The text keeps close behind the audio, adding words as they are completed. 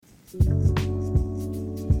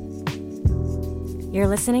You're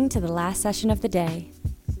listening to the last session of the day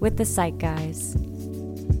with the Psych Guys.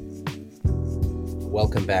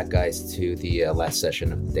 Welcome back, guys, to the last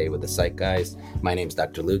session of the day with the Psych Guys. My name's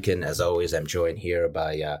Dr. Lukin. As always, I'm joined here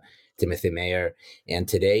by Timothy Mayer. And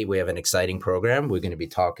today we have an exciting program. We're going to be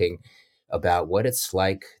talking about what it's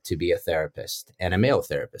like to be a therapist, and a male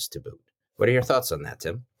therapist to boot. What are your thoughts on that,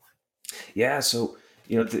 Tim? Yeah, so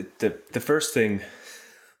the first thing,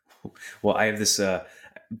 well, I have this.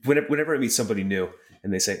 Whenever I meet somebody new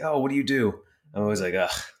and they say, "Oh, what do you do?" I'm always like,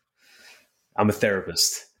 "Ugh, I'm a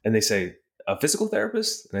therapist." And they say, "A physical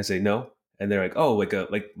therapist?" And I say, "No." And they're like, "Oh, like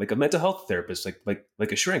a mental health therapist, like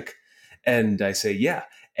a shrink." And I say, "Yeah."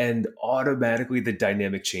 And automatically the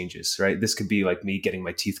dynamic changes, right? This could be like me getting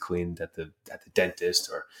my teeth cleaned at the dentist,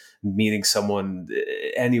 or meeting someone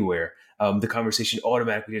anywhere. The conversation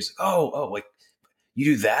automatically is like, oh, like, you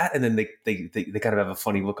do that? And then they kind of have a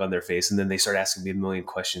funny look on their face, and then they start asking me a million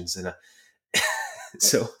questions. And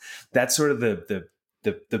so that's sort of the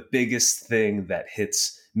biggest thing that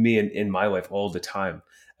hits me in my life all the time.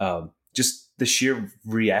 Just the sheer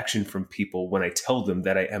reaction from people when I tell them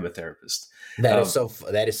that I am a therapist. That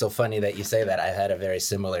is so funny that you say that. I had a very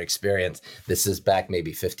similar experience. This is back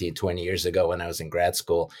maybe 15, 20 years ago when I was in grad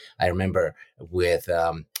school. I remember I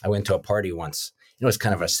went to a party once. It was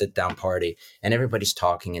kind of a sit-down party, and everybody's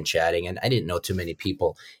talking and chatting, and I didn't know too many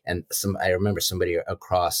people. And I remember somebody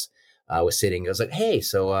across was sitting. It was like, "Hey,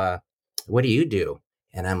 so what do you do?"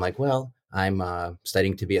 And I'm like, "Well, I'm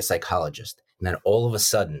studying to be a psychologist." And then all of a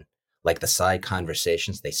sudden, like the side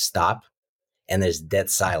conversations, they stop, and there's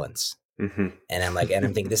dead silence. Mm-hmm. And I'm like, and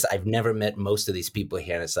I'm thinking I've never met most of these people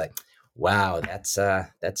here. And it's like, wow,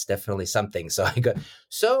 that's definitely something. So I go,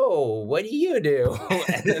 "So what do you do?"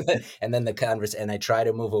 and then the converse, and I try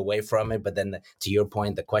to move away from it. But then to your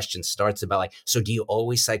point, the question starts about like, "So do you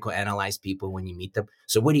always psychoanalyze people when you meet them?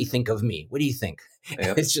 So what do you think of me? What do you think?"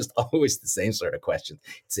 Yep. It's just always the same sort of question.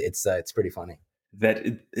 It's pretty funny.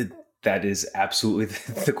 That is absolutely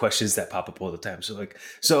the questions that pop up all the time.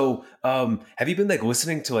 So have you been like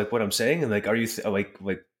listening to like what I'm saying? And like, are you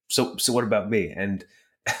so what about me? And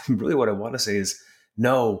really what I want to say is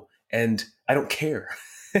no. And I don't care,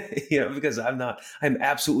 because I'm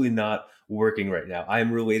absolutely not working right now.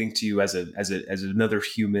 I'm relating to you as another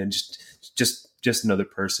human, just another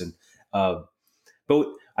person. But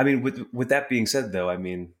I mean, with that being said though, I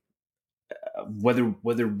mean,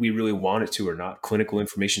 whether we really want it to or not, clinical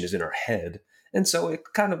information is in our head. And so it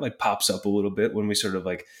kind of like pops up a little bit when we sort of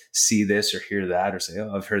like see this or hear that or say,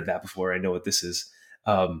 "Oh, I've heard that before. I know what this is."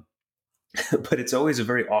 But it's always a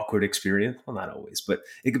very awkward experience. Well, not always, but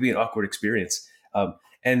it could be an awkward experience.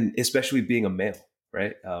 And especially being a male,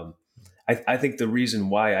 right? I think the reason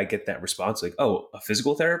why I get that response, like, "Oh, a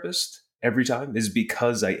physical therapist," every time is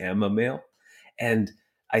because I am a male. And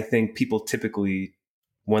I think people typically,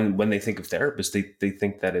 when they think of therapists, they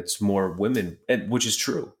think that it's more women, which is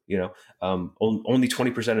true. Only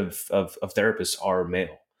 20% of therapists are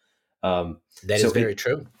male. That is very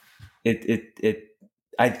true.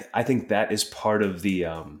 I think that is part of the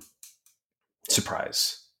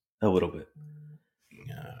surprise a little bit.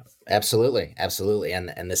 Absolutely.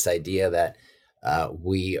 And this idea that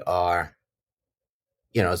we are,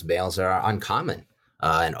 as males are uncommon.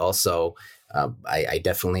 And also, I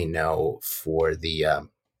definitely know for the,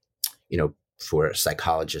 for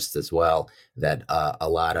psychologists as well, that a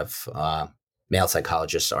lot of male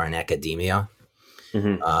psychologists are in academia.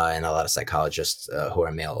 Mm-hmm. And a lot of psychologists who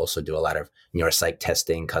are male also do a lot of neuropsych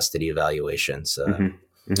testing, custody evaluations, and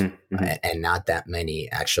not that many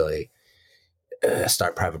actually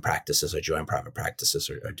start private practices or join private practices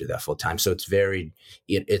or do that full time. So it's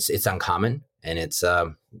it's uncommon, and it's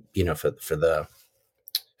for the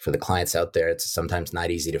clients out there, it's sometimes not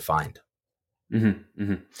easy to find. Mm-hmm.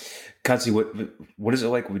 Mm-hmm. Katsi, what is it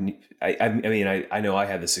like when I know I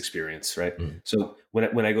had this experience, right? Mm-hmm. So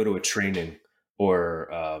when I go to a training or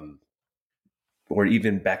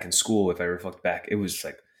even back in school, if I reflect back, it was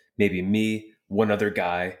like maybe me, one other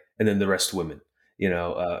guy, and then the rest women.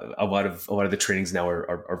 A lot of the trainings now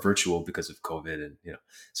are virtual because of COVID, and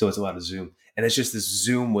so it's a lot of Zoom, and it's just this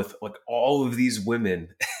Zoom with like all of these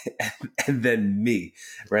women, and then me,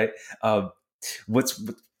 right? What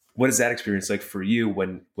is that experience like for you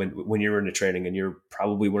when you're in a training and you're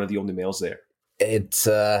probably one of the only males there? It's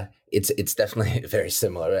definitely very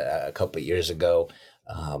similar. A couple of years ago,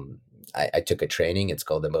 I took a training. It's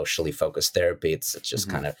called emotionally focused therapy. It's just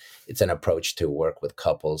kind of, it's an approach to work with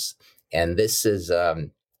couples. And this is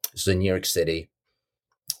in New York City,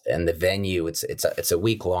 and the venue, it's a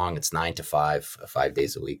week long. It's 9 to 5, 5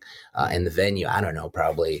 days a week. And the venue, I don't know,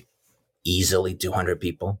 probably easily 200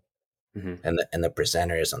 people. and the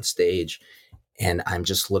presenter is on stage, and I'm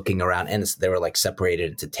just looking around, and they were like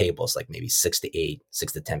separated into tables, like maybe 6 to 8,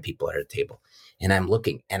 6 to 10 people at a table, and I'm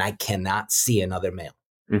looking, and I cannot see another male.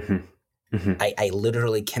 I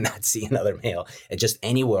literally cannot see another male, and just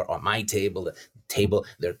anywhere on my table,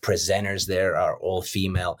 the presenters there are all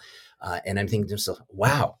female, and I'm thinking to myself,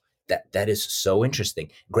 wow. That is so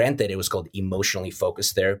interesting. Granted, it was called emotionally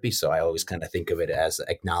focused therapy, so I always kind of think of it as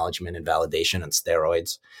acknowledgement and validation on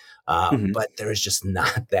steroids. But there was just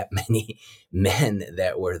not that many men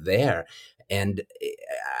that were there, and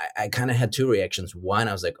I kind of had two reactions. One,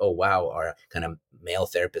 I was like, "Oh wow, are kind of male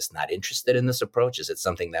therapists not interested in this approach? Is it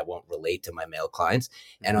something that won't relate to my male clients?"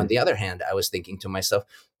 And on the other hand, I was thinking to myself,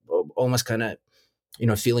 almost kind of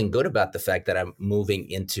feeling good about the fact that I'm moving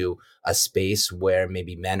into a space where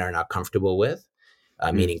maybe men are not comfortable with,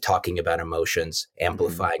 meaning talking about emotions,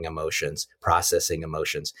 amplifying emotions, processing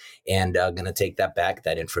emotions, and going to take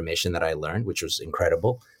that information that I learned, which was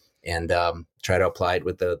incredible, and try to apply it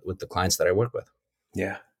with the clients that I work with.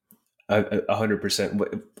 Yeah,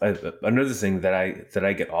 100%. Another thing that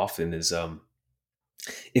I get often is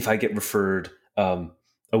if I get referred a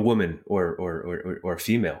woman or a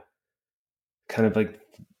female, kind of like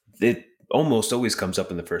it almost always comes up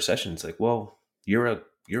in the first session. It's like, well, you're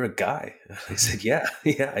a guy. I said, yeah,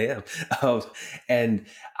 I am. And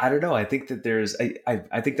I don't know. I think that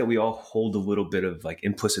I think that we all hold a little bit of like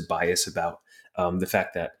implicit bias about the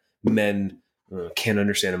fact that men can't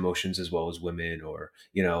understand emotions as well as women, or,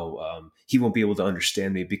 he won't be able to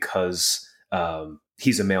understand me because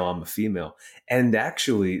he's a male, I'm a female. And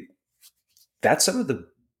actually, that's some of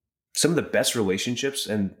the best relationships,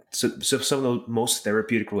 and so some of the most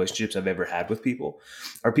therapeutic relationships I've ever had with people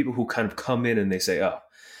are people who kind of come in and they say, oh,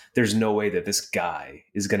 there's no way that this guy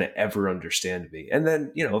is going to ever understand me. And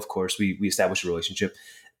then, of course, we establish a relationship.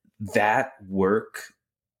 That work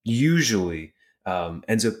usually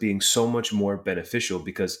ends up being so much more beneficial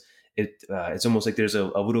because it's almost like there's a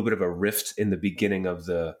little bit of a rift in the beginning of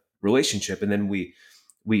the relationship. And then we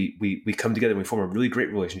come together and we form a really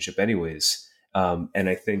great relationship anyways. And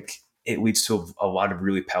I think it leads to a lot of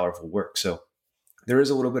really powerful work. So there is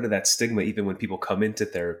a little bit of that stigma, even when people come into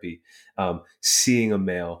therapy, seeing a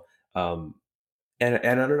male. And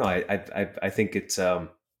I don't know, I think it's,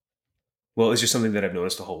 it's just something that I've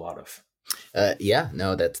noticed a whole lot of. Yeah,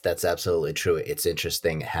 no, that's absolutely true. It's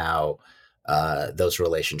interesting how those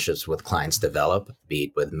relationships with clients develop, be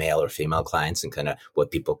it with male or female clients, and kind of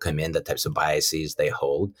what people come in, the types of biases they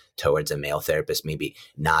hold towards a male therapist, maybe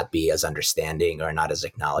not be as understanding or not as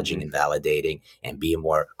acknowledging and validating, and be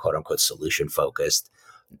more quote unquote solution focused.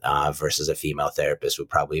 Versus a female therapist would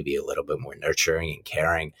probably be a little bit more nurturing and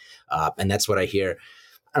caring. And that's what I hear,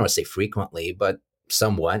 I don't want to say frequently, but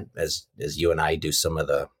somewhat as you and I do some of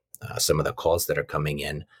the calls that are coming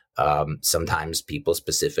in. Sometimes people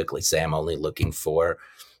specifically say, I'm only looking for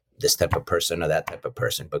this type of person or that type of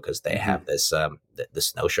person because they have this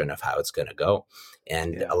notion of how it's going to go.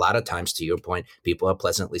 And a lot of times, to your point, people are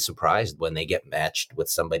pleasantly surprised when they get matched with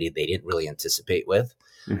somebody they didn't really anticipate with,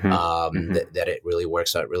 that it really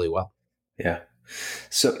works out really well. Yeah.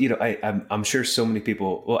 So, I'm sure so many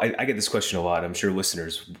people, well, I get this question a lot. I'm sure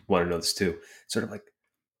listeners want to know this too. Sort of like,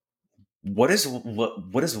 what is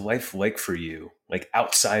life like for you, like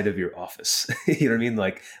outside of your office? You know what I mean?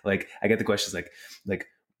 Like I get the questions like,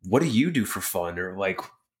 what do you do for fun? Or like,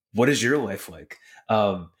 what is your life like?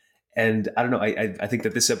 And I don't know. I think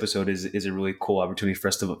that this episode is a really cool opportunity for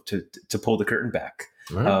us to pull the curtain back.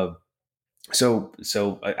 Right. So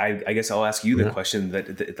I guess I'll ask you the question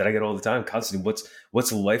that I get all the time constantly.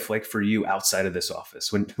 What's life like for you outside of this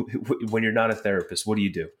office? When you're not a therapist, what do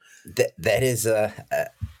you do? That is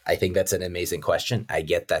I think that's an amazing question. I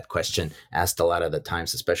get that question asked a lot of the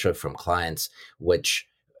times, especially from clients, which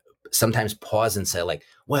sometimes pause and say like,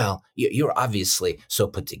 well, you're obviously so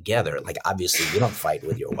put together. Like, obviously you don't fight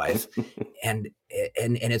with your wife. And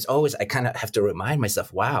it's always, I kind of have to remind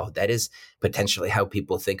myself, wow, that is potentially how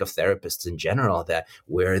people think of therapists in general, that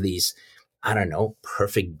we're these, I don't know,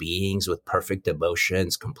 perfect beings with perfect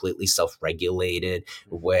emotions, completely self-regulated,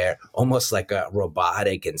 where almost like a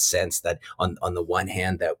robotic in sense that on the one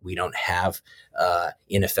hand that we don't have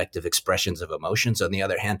ineffective expressions of emotions. On the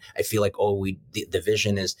other hand, I feel like, the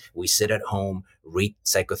vision is we sit at home, read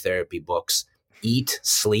psychotherapy books, eat,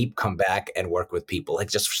 sleep, come back and work with people. Like,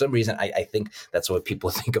 just for some reason, I think that's what people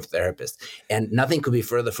think of therapists, and nothing could be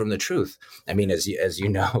further from the truth. I mean, as you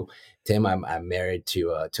know, Tim, I'm married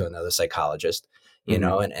to another psychologist, you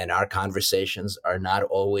know, and our conversations are not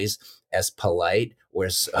always as polite or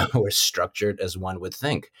as or structured as one would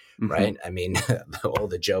think, right? I mean, all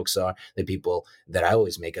the jokes are the people that I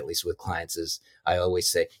always make, at least with clients, is I always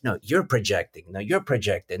say, no, you're projecting. No, you're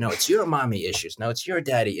projecting. No, it's your mommy issues. No, it's your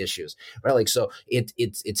daddy issues, right? Like, so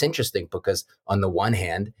it's interesting because on the one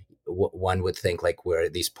hand, one would think like we're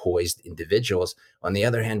these poised individuals. On the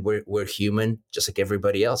other hand, we're human, just like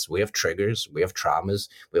everybody else. We have triggers, we have traumas,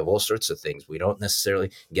 we have all sorts of things. We don't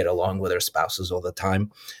necessarily get along with our spouses all the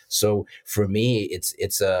time. So for me,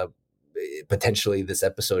 it's a potentially this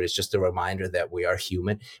episode is just a reminder that we are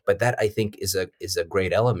human. But that I think is a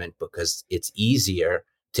great element because it's easier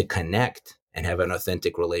to connect and have an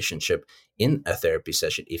authentic relationship in a therapy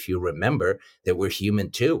session if you remember that we're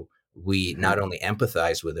human too. We not only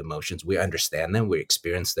empathize with emotions, we understand them, we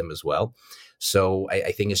experience them as well. So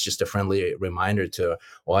I think it's just a friendly reminder to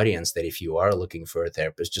audience that if you are looking for a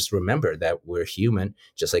therapist, just remember that we're human,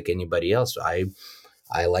 just like anybody else. I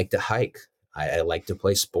like to hike. I like to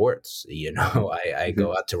play sports. I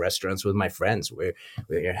go out to restaurants with my friends. We're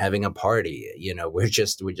having a party. We're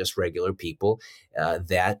just regular people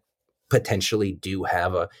that potentially do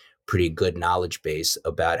have a pretty good knowledge base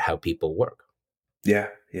about how people work. Yeah.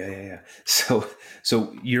 So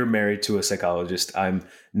you're married to a psychologist. I'm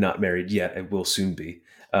not married yet. I will soon be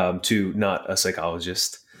to not a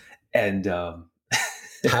psychologist. And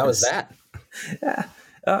how is that? Yeah,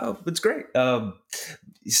 it's great.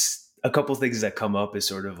 A couple of things that come up is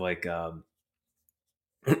sort of like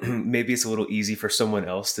maybe it's a little easy for someone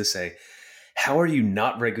else to say, how are you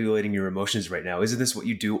not regulating your emotions right now? Isn't this what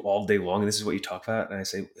you do all day long? And this is what you talk about? And I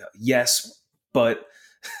say, yes, but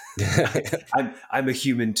I'm a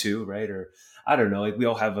human too, right? Or I don't know, like we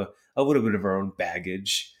all have a little bit of our own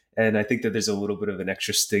baggage. And I think that there's a little bit of an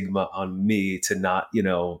extra stigma on me to not,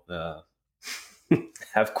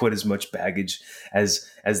 have quite as much baggage as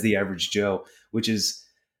the average Joe, which is,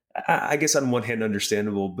 I guess on one hand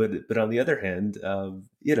understandable, but on the other hand,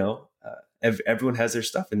 everyone has their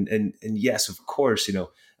stuff. And yes, of course,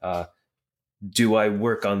 do I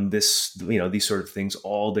work on this, these sort of things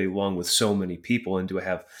all day long with so many people? And do I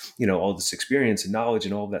have, all this experience and knowledge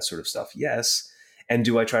and all of that sort of stuff? Yes. And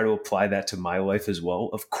do I try to apply that to my life as well?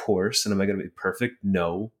 Of course. And am I going to be perfect?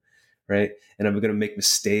 No. Right. And I'm going to make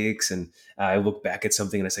mistakes. And I look back at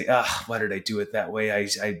something and I say, why did I do it that way? I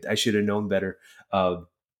should have known better.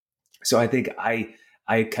 So I think I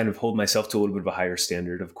kind of hold myself to a little bit of a higher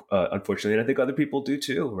standard of, unfortunately. And I think other people do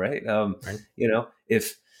too. Right. Right.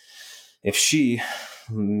 If she,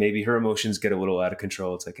 maybe her emotions get a little out of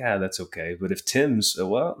control, it's like, that's okay. But if Tim's,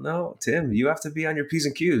 well, no, Tim, you have to be on your P's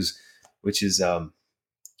and Q's, which is,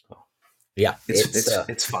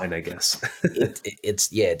 it's fine, I guess.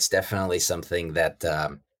 It's definitely something that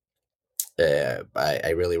I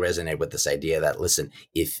really resonate with this idea that, listen,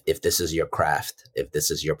 if this is your craft, if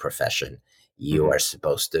this is your profession, you are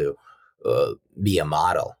supposed to be a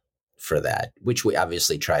model for that, which we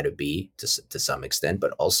obviously try to be to some extent, but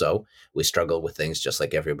also we struggle with things just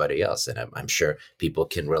like everybody else. And I'm sure people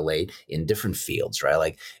can relate in different fields, right?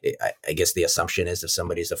 Like, I guess the assumption is if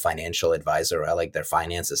somebody's a financial advisor, right, like their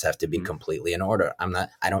finances have to be completely in order.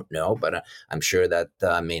 I don't know, but I'm sure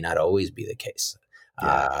that may not always be the case.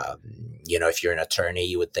 Yeah. If you're an attorney,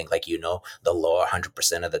 you would think like, the law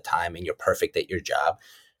 100% of the time and you're perfect at your job.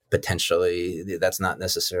 Potentially that's not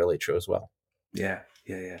necessarily true as well. Yeah.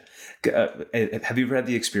 Have you ever had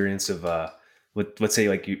the experience of, let's say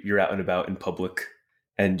like you're out and about in public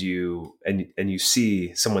and you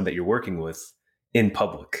see someone that you're working with in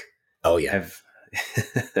public? Oh yeah.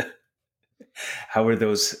 How are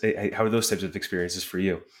those types of experiences for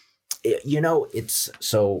you? It's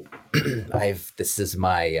so this is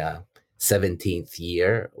my 17th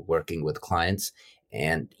year working with clients.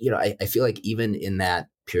 And, I feel like even in that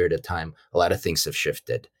period of time, a lot of things have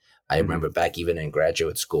shifted. I remember back even in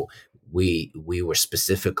graduate school, we were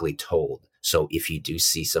specifically told. So if you do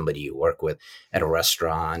see somebody you work with at a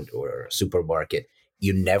restaurant or a supermarket,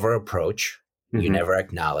 you never approach, you never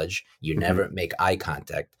acknowledge, you never make eye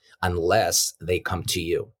contact unless they come to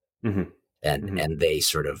you. And they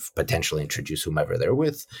sort of potentially introduce whomever they're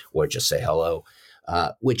with or just say hello,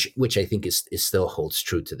 which I think is still holds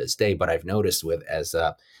true to this day. But I've noticed as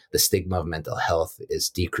the stigma of mental health is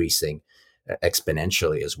decreasing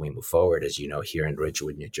exponentially as we move forward. As you know, here in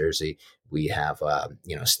Ridgewood, New Jersey, we have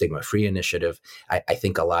stigma-free initiative. I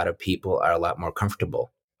think a lot of people are a lot more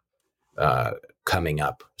comfortable coming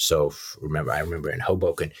up. So I remember in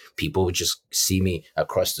Hoboken, people would just see me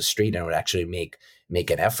across the street and would actually make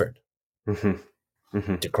an effort.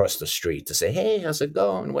 Mhm. to cross the street to say, hey, how's it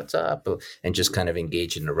going? What's up? And just kind of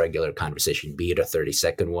engage in a regular conversation, be it a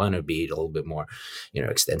 30-second one or be it a little bit more,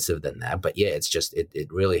 extensive than that. But yeah, it's just, it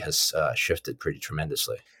really has shifted pretty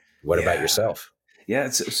tremendously. What about Yeah. yourself? Yeah,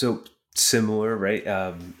 it's so similar, right?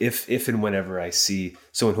 If and whenever I see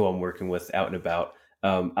someone who I'm working with out and about,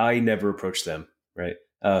 I never approach them, right?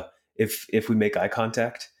 If we make eye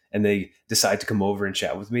contact and they decide to come over and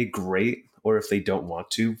chat with me, great. Or if they don't want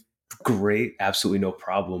to, great, absolutely no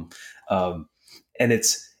problem. Um, and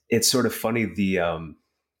it's sort of funny the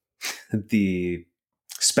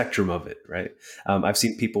spectrum of it, right? I've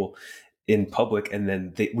seen people in public and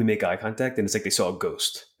then we make eye contact and it's like they saw a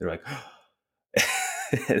ghost. They're like,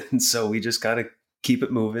 and so we just kind of keep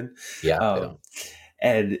it moving. Yeah. Yeah. Um,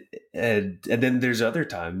 and then there's other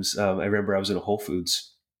times. I remember I was in a Whole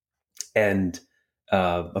Foods, and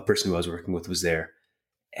a person who I was working with was there,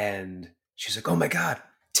 and she's like, "Oh my god,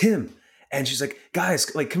 Tim!" And she's like,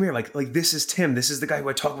 "Guys, like, come here, like this is Tim. This is the guy who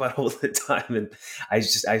I talk about all the time." And I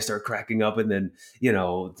start cracking up, and then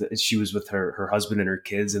she was with her husband and her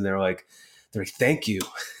kids, and they're like, "Thank you."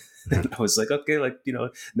 And I was like, okay, like,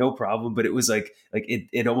 no problem. But it was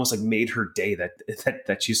it almost like made her day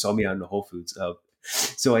that she saw me out in the Whole Foods.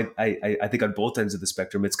 So I think on both ends of the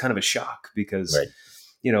spectrum, it's kind of a shock because,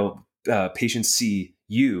 Right. patients see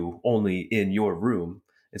you only in your room.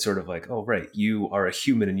 It's sort of like, oh, right, you are a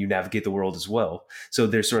human and you navigate the world as well. So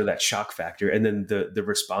there's sort of that shock factor. And then the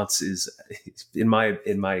response is, in my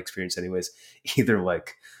experience anyways, either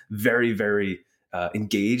like very, very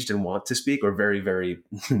engaged and want to speak, or very, very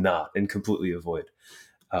not and completely avoid,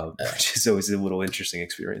 which is always a little interesting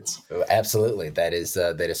experience. Absolutely, that is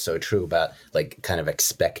so true about like kind of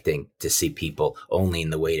expecting to see people only in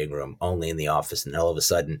the waiting room, only in the office, and all of a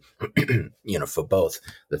sudden, for both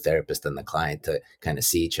the therapist and the client to kind of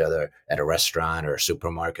see each other at a restaurant or a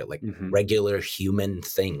supermarket, like Mm-hmm. regular human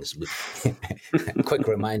things. Quick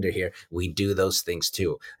reminder here: we do those things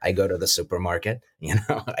too. I go to the supermarket,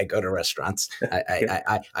 I go to restaurants,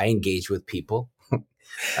 Yeah. I engage with people.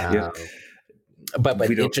 Yeah. Um, but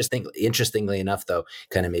We don't. interestingly enough, though,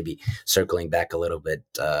 kind of maybe circling back a little bit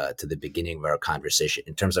to the beginning of our conversation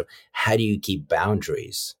in terms of how do you keep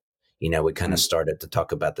boundaries? We kind of Mm, started to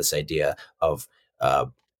talk about this idea of, uh,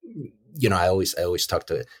 I always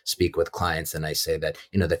speak with clients, and I say that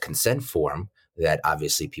the consent form that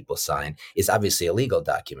obviously people sign is obviously a legal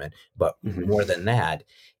document, but mhm, more than that,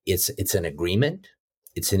 it's an agreement,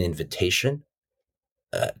 it's an invitation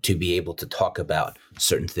to be able to talk about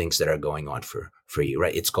certain things that are going on for you,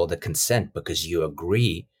 right? It's called a consent because you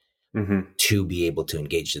agree mhm, to be able to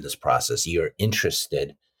engage in this process. You're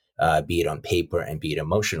interested, be it on paper and be it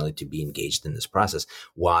emotionally, to be engaged in this process.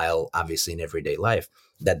 While obviously in everyday life,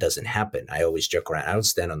 that doesn't happen. I always joke around. I don't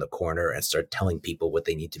stand on the corner and start telling people what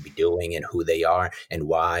they need to be doing and who they are and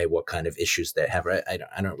why, what kind of issues they have. I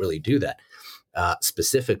don't really do that.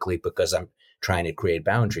 Specifically because I'm trying to create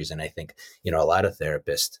boundaries. And I think, a lot of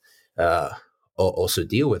therapists also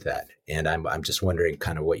deal with that. And I'm just wondering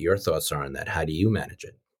kind of what your thoughts are on that. How do you manage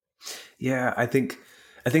it? yeah, I think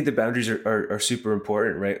the boundaries are super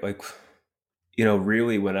important, right? Like,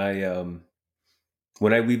 really when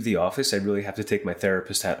I leave the office, I really have to take my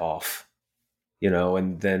therapist hat off,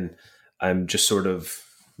 and then I'm just sort of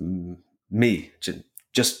me,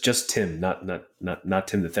 just Tim, not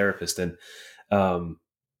Tim the therapist. And um,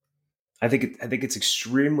 I think it's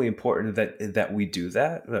extremely important that we do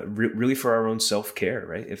that, really for our own self care,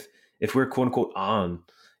 right? If we're quote unquote on,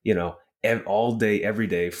 all day every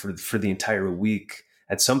day for the entire week,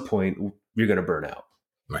 at some point you're going to burn out,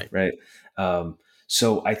 Right. right? Um,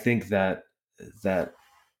 so I think that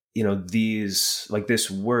these, like,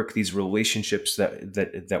 this work, these relationships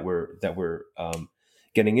that we're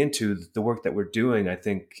getting into, the work that we're doing, I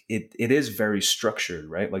think it is very structured,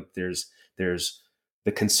 right? Like there's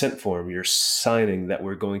the consent form, you're signing that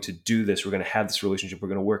we're going to do this, we're going to have this relationship, we're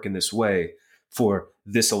going to work in this way for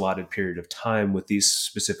this allotted period of time with these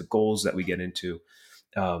specific goals that we get into.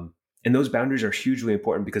 And those boundaries are hugely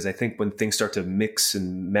important because I think when things start to mix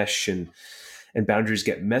and mesh and boundaries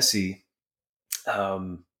get messy,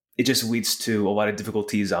 it just leads to a lot of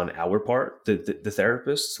difficulties on our part, the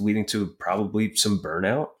therapists, leading to probably some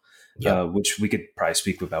burnout, Yep. which we could probably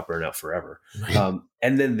speak about burnout forever. Right.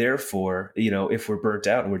 And then, therefore, if we're burnt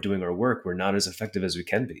out and we're doing our work, we're not as effective as we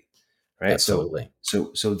can be, right? So, Absolutely.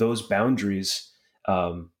 so those boundaries,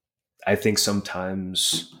 I think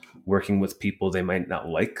sometimes working with people, they might not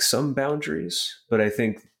like some boundaries, but I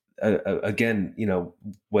think again,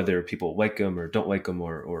 whether people like them or don't like them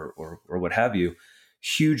or what have you,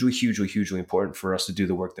 hugely, hugely, hugely important for us to do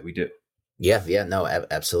the work that we do. Yeah, no,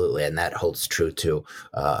 absolutely, and that holds true to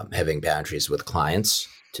having boundaries with clients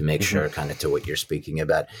to make Hmm. sure, kind of to what you're speaking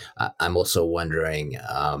about. I'm also wondering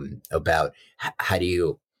about how do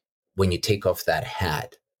you, when you take off that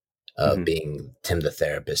hat of Hmm. being Tim the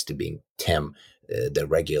therapist to being Tim, the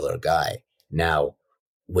regular guy. Now,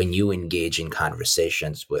 when you engage in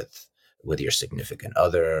conversations with your significant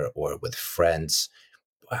other or with friends,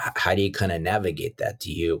 how do you kind of navigate that?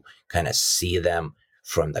 Do you kind of see them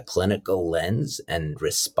from the clinical lens and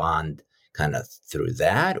respond kind of through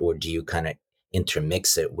that, or do you kind of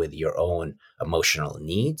intermix it with your own emotional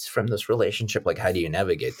needs from this relationship? Like, how do you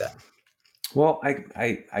navigate that? Well,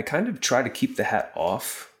 I kind of try to keep the hat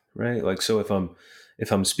off, right? Like, so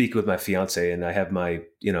if I'm speaking with my fiance and I have my,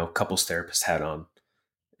 couples therapist hat on,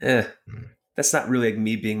 eh, Mm. that's not really like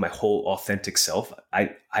me being my whole authentic self.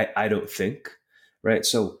 I don't think, right?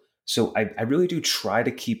 So I really do try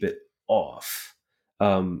to keep it off.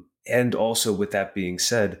 And also, with that being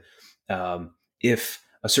said, if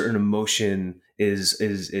a certain emotion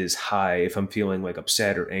is high, if I'm feeling like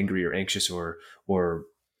upset or angry or anxious, or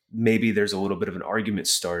maybe there's a little bit of an argument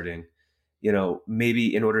starting,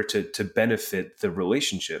 maybe in order to benefit the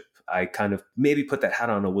relationship, I kind of maybe put that hat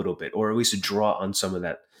on a little bit, or at least draw on some of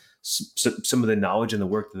that, some of the knowledge and the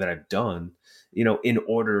work that I've done, in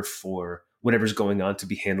order for whatever's going on to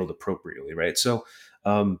be handled appropriately, right? So,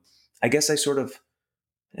 um, I guess I sort of,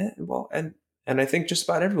 well, and I think just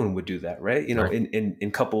about everyone would do that, right? Right.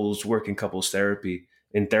 In couples work, in couples therapy,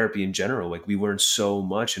 in therapy in general, like we learn so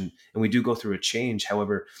much, and we do go through a change.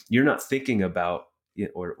 However, you're not thinking about,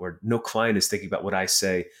 or no client is thinking about what I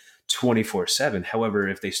say 24/7. However,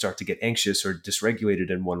 if they start to get anxious or dysregulated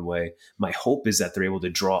in one way, my hope is that they're able to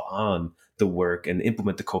draw on the work and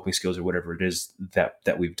implement the coping skills or whatever it is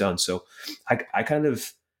that we've done. So I kind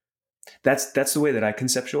of, that's the way that I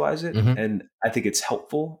conceptualize it, Hmm. and I think it's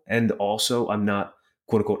helpful. And also, I'm not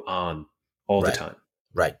quote unquote on all the Right. time.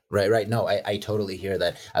 Right. No, I totally hear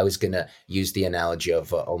that. I was gonna use the analogy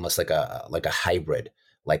of almost like a hybrid,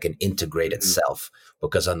 like an integrated Hmm. self.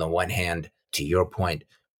 Because on the one hand, to your point,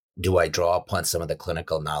 do I draw upon some of the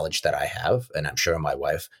clinical knowledge that I have, and I'm sure my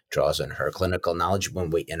wife draws on her clinical knowledge when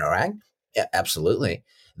we interact. Yeah, absolutely.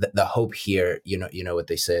 The hope here, you know what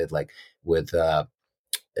they say, like with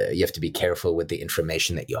you have to be careful with the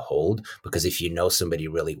information that you hold, because if you know somebody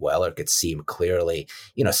really well or could see them clearly,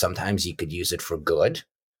 sometimes you could use it for good,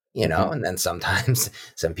 Hmm. and then sometimes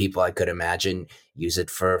some people, I could imagine, use it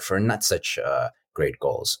for not such great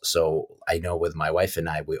goals. So I know with my wife and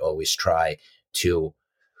I, we always try to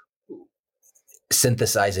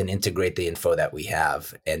synthesize and integrate the info that we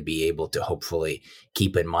have and be able to hopefully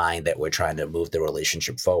keep in mind that we're trying to move the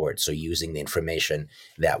relationship forward. So using the information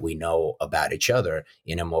that we know about each other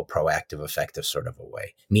in a more proactive, effective sort of a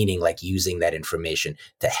way, meaning like using that information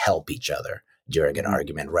to help each other during an Hmm.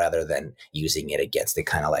 argument rather than using it against it,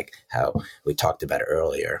 kind of like how we talked about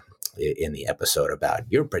earlier in the episode about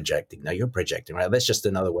you're projecting. No, you're projecting, right? That's just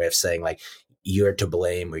another way of saying like you're to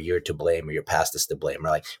blame, or you're to blame, or your past is to blame. Or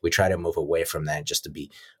like we try to move away from that just to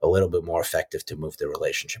be a little bit more effective to move the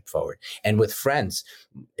relationship forward. And with friends,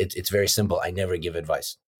 it's very simple. I never give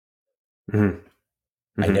advice. Hmm.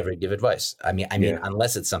 I Hmm. never give advice. I mean, Yeah.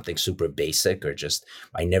 unless it's something super basic or just,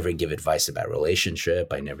 I never give advice about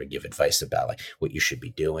relationship. I never give advice about like what you should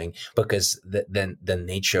be doing, because then the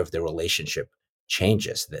nature of the relationship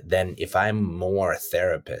changes. Then if I'm more a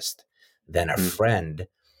therapist than a Hmm. friend,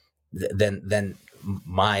 then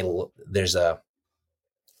my there's a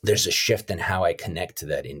shift in how I connect to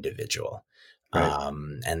that individual.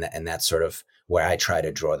 Right. And that's sort of where I try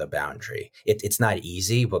to draw the boundary. It's not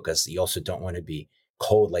easy, because you also don't want to be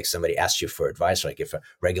cold. Like somebody asks you for advice, like if a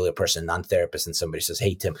regular person, non-therapist, and somebody says,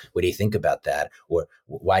 "Hey Tim, what do you think about that?" Or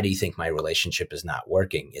 "Why do you think my relationship is not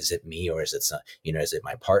working? Is it me, or is it is it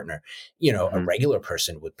my partner?" A Hmm. regular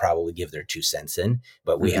person would probably give their 2 cents in,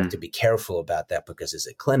 but we have to Hmm. be careful about that, because is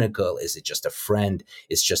it clinical? Is it just a friend?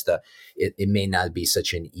 It's just it may not be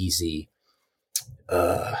such an easy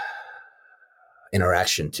uh,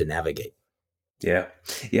 interaction to navigate. Yeah.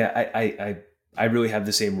 Yeah. I really have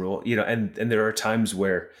the same rule, and there are times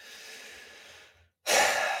where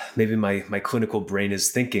maybe my clinical brain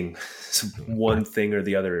is thinking one thing or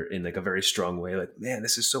the other in like a very strong way, like, man,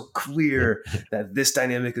 this is so clear that this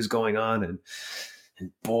dynamic is going on, and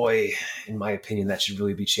boy, in my opinion, that should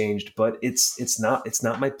really be changed. But it's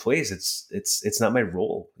not my place. It's not my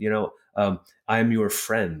role. I'm your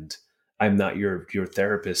friend. I'm not your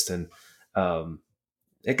therapist. And um,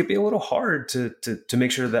 it could be a little hard to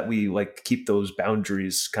make sure that we like keep those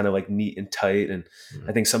boundaries kind of like neat and tight. And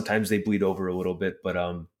I think sometimes they bleed over a little bit. But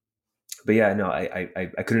But yeah, no, I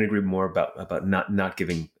couldn't agree more about not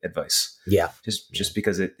giving advice. Yeah. Just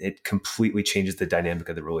because it completely changes the dynamic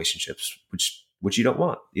of the relationships, which you don't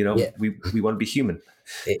want. You know, Yeah. we want to be human.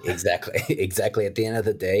 Exactly. Exactly. At the end of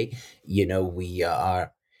the day, we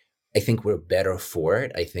are, I think we're better for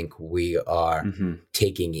it. I think we are Mm-hmm.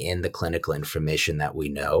 taking in the clinical information that we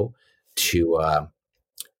know to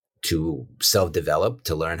self-develop,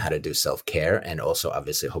 to learn how to do self-care, and also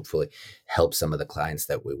obviously hopefully help some of the clients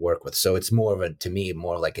that we work with. So it's more of to me,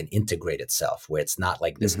 more like an integrated self, where it's not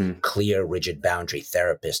like this Mm-hmm. clear, rigid boundary,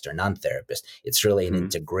 therapist or non-therapist. It's really an Mm-hmm.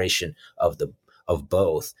 integration of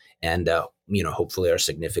both. And hopefully our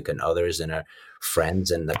significant others and our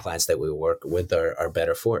friends and the clients that we work with are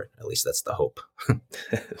better for it. At least that's the hope.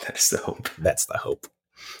 That's the hope. That's the hope.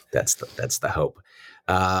 That's the hope.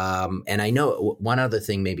 And I know one other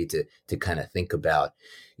thing maybe to kind of think about,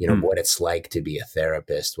 what it's like to be a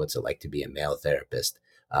therapist, what's it like to be a male therapist.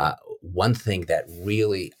 One thing that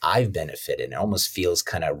really I've benefited, and it almost feels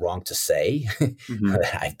kind of wrong to say Mm-hmm.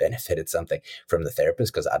 that I've benefited something from the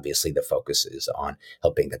therapist, because obviously the focus is on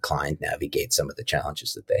helping the client navigate some of the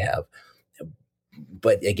challenges that they have.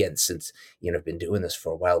 But again, since I've been doing this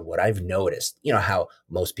for a while, what I've noticed, how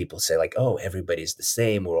most people say like, "Oh, everybody's the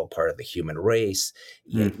same. We're all part of the human race,"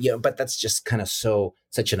 but that's just kind of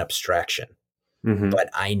such an abstraction. Mm-hmm. But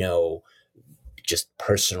I know, just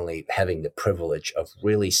personally having the privilege of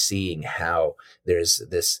really seeing how there's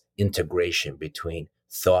this integration between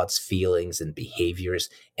thoughts, feelings, and behaviors,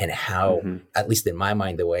 and how, Mm-hmm. at least in my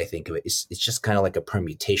mind, the way I think of it is, it's just kind of like a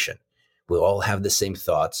permutation. We all have the same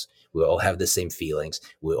thoughts. We all have the same feelings.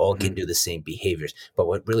 We all can Mm-hmm. do the same behaviors. But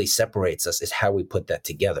what really separates us is how we put that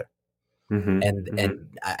together. Mm-hmm.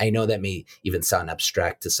 And I know that may even sound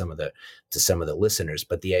abstract to some of the listeners,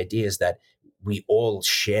 but the idea is that we all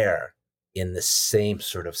share in the same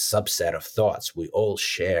sort of subset of thoughts. We all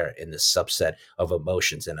share in the subset of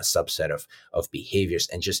emotions and a subset of behaviors,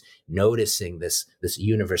 and just noticing this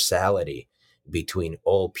universality between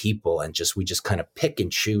all people, and we just kind of pick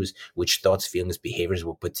and choose which thoughts, feelings, behaviors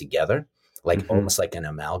we'll put together, like Mm-hmm. almost like an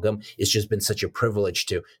amalgam. It's just been such a privilege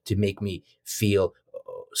to make me feel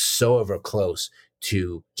so ever close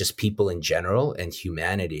to just people in general and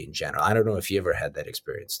humanity in general. I don't know if you ever had that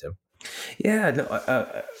experience, Tim. Yeah,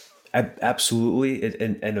 no, absolutely,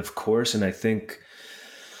 and of course, and I think,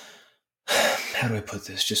 how do I put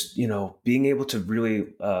this? Just being able to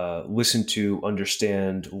really listen to,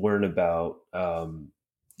 understand, learn about,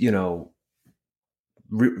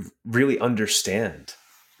 really understand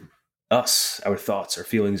us, our thoughts, our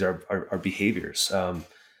feelings, our behaviors.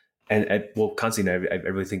 Well, Constantine, I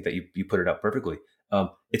really think that you put it out perfectly.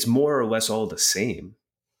 It's more or less all the same,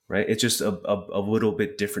 right? It's just a little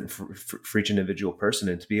bit different for each individual person,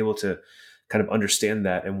 and to be able to kind of understand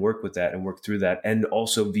that and work with that and work through that, and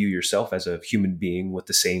also view yourself as a human being with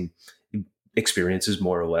the same experiences,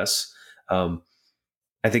 more or less.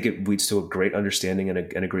 I think it leads to a great understanding and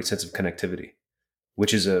a great sense of connectivity,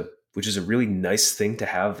 which is a really nice thing to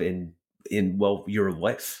have in your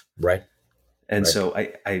life. Right. And Right. so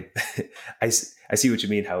I see what you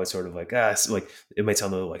mean, how it's sort of like, like it might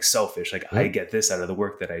sound a little like selfish, like I get this out of the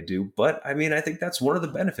work that I do. But I mean, I think that's one of the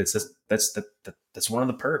benefits. That's one of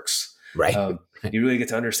the perks. Right. You really get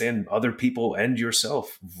to understand other people and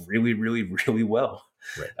yourself really, really, really well,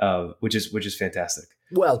 Right. which is fantastic.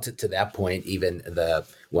 Well, to that point, even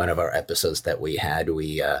one of our episodes that we had,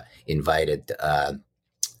 we invited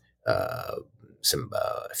some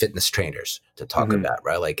fitness trainers to talk Mm-hmm. about,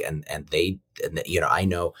 right? Like, and they, I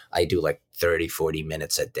know I do like 30, 40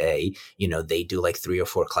 minutes a day. They do like 3 or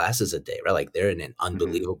 4 classes a day, right? Like they're in an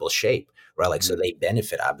unbelievable shape, right? Like, so they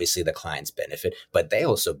benefit, obviously the clients benefit, but they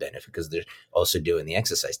also benefit because they're also doing the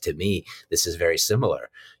exercise. To me, this is very similar.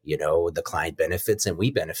 The client benefits and we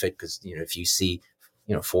benefit because, if you see,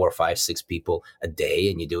 4 or 5, 6 people a day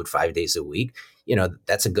and you do it 5 days a week,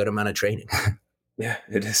 that's a good amount of training. Yeah,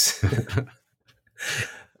 it is.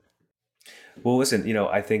 Well, listen,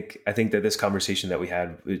 I think that this conversation that we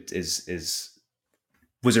had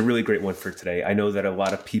was a really great one for today. I know that a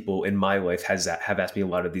lot of people in my life have asked me a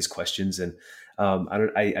lot of these questions, and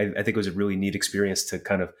I think it was a really neat experience to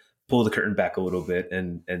kind of pull the curtain back a little bit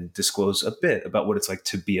and disclose a bit about what it's like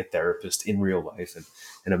to be a therapist in real life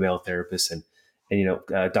and a male therapist. And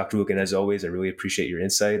Dr. Lucan, as always, I really appreciate your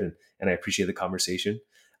insight and I appreciate the conversation.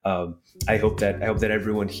 I hope that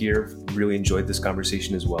everyone here really enjoyed this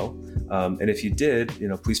conversation as well. And if you did,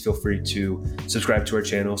 please feel free to subscribe to our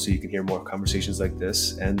channel so you can hear more conversations like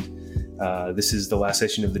this. And this is the last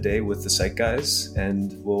session of the day with the Psych Guys,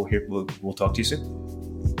 and we'll talk to you soon.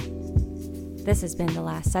 This has been the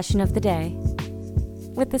last session of the day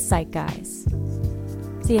with the Psych Guys.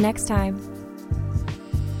 See you next time.